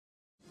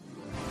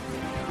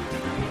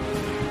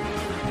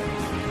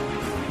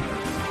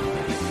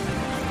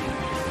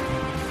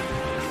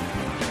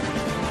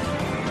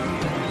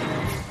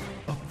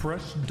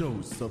fresh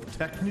dose of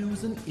tech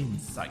news and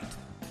insight.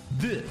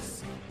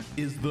 This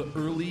is the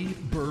Early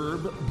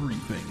Burb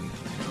Briefing.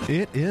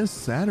 It is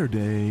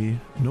Saturday,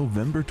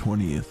 November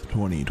 20th,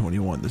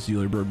 2021. This is the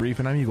Early Burb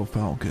Briefing. I'm Eagle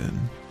Falcon.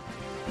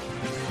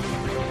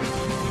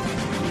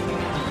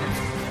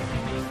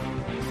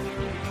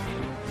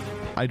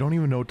 I don't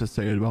even know what to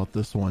say about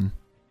this one.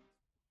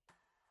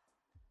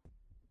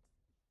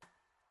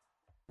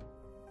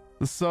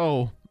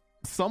 So,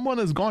 someone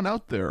has gone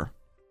out there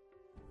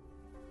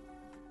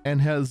and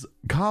has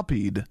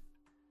copied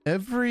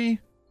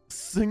every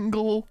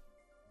single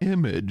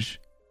image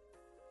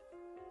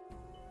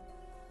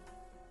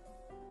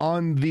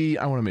on the,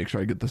 I want to make sure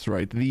I get this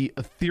right, the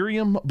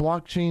Ethereum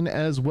blockchain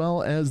as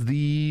well as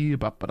the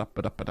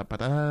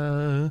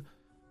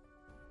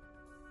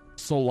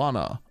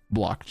Solana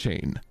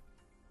blockchain.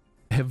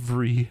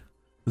 Every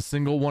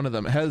single one of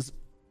them has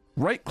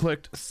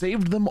right-clicked,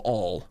 saved them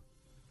all,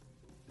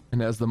 and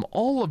has them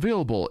all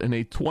available in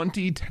a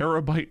 20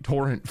 terabyte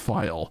torrent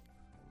file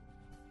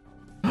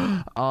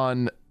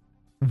on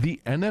the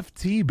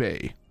NFT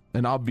Bay,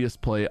 an obvious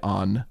play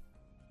on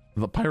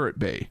the Pirate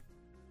Bay.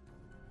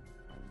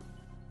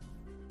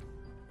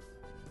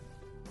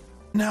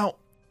 Now,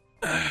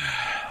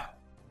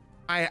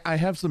 I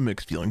have some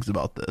mixed feelings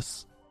about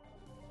this.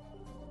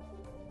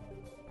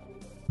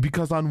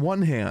 Because on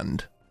one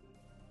hand,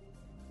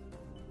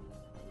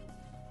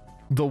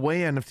 the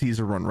way NFTs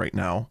are run right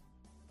now,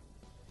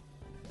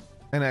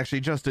 and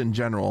actually just in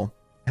general,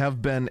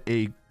 have been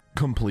a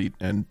complete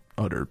and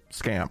utter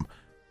scam.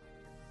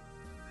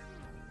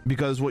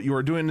 Because what you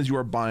are doing is you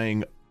are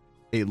buying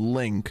a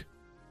link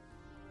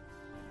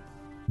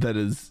that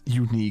is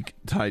unique,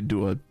 tied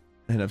to a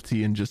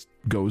NFT, and just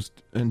goes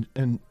and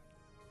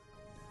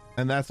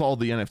that's all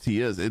the NFT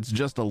is. It's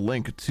just a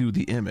link to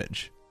the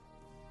image.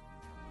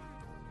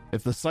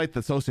 If the site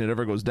that's hosting it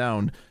ever goes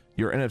down,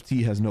 your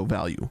NFT has no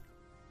value.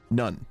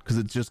 None, because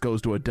it just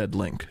goes to a dead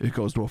link. It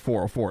goes to a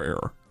 404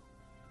 error.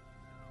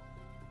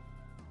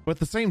 But at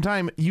the same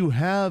time, you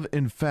have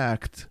in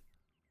fact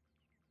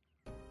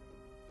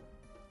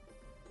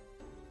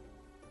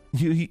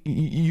you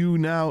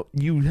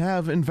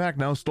have in fact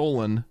now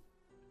stolen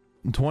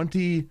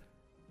 20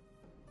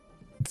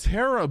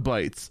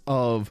 terabytes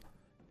of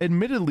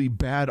admittedly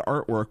bad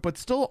artwork, but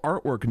still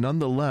artwork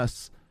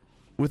nonetheless,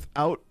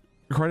 without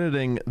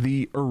crediting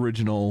the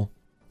original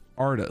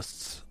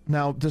artists.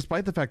 Now,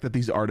 despite the fact that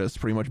these artists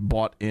pretty much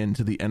bought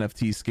into the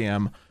NFT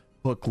scam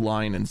hook,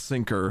 line, and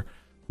sinker,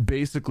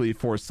 basically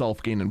for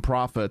self-gain and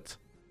profit,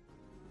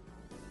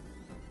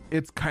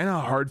 it's kind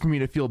of hard for me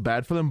to feel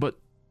bad for them, but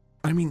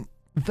I mean,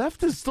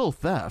 theft is still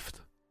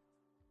theft.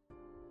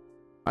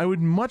 I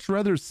would much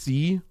rather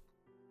see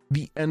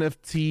the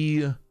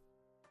NFT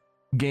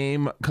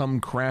game come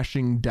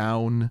crashing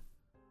down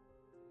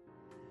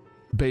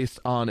based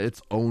on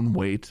its own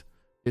weight,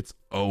 its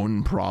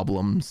own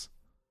problems.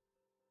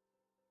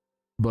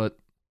 But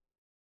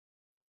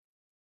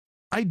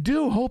I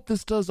do hope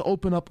this does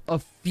open up a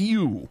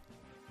few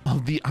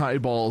of the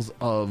eyeballs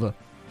of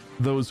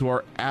those who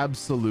are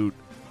absolute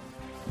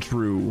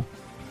true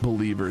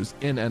believers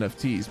in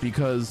NFTs,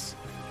 because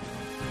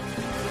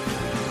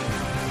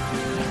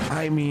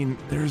I mean,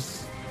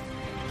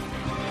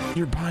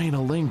 you're buying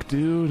a link,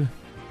 dude.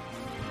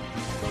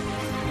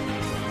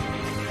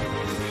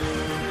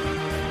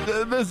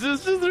 There's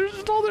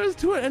just all there is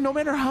to it, and no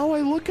matter how I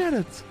look at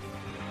it,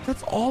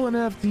 that's all an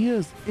NFT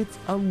is. It's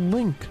a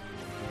link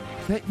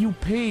that you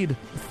paid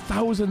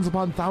thousands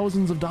upon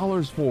thousands of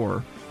dollars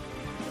for.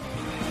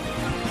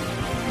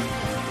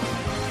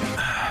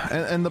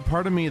 And the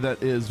part of me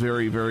that is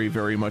very, very,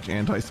 very much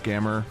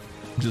anti-scammer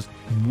just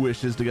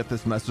wishes to get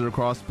this message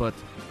across, but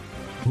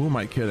who am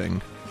I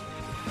kidding?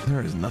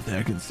 There is nothing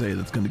I can say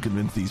that's going to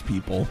convince these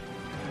people.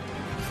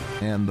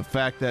 And the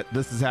fact that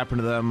this has happened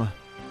to them,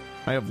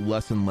 I have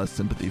less and less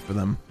sympathy for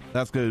them.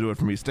 That's going to do it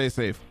for me. Stay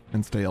safe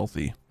and stay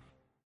healthy.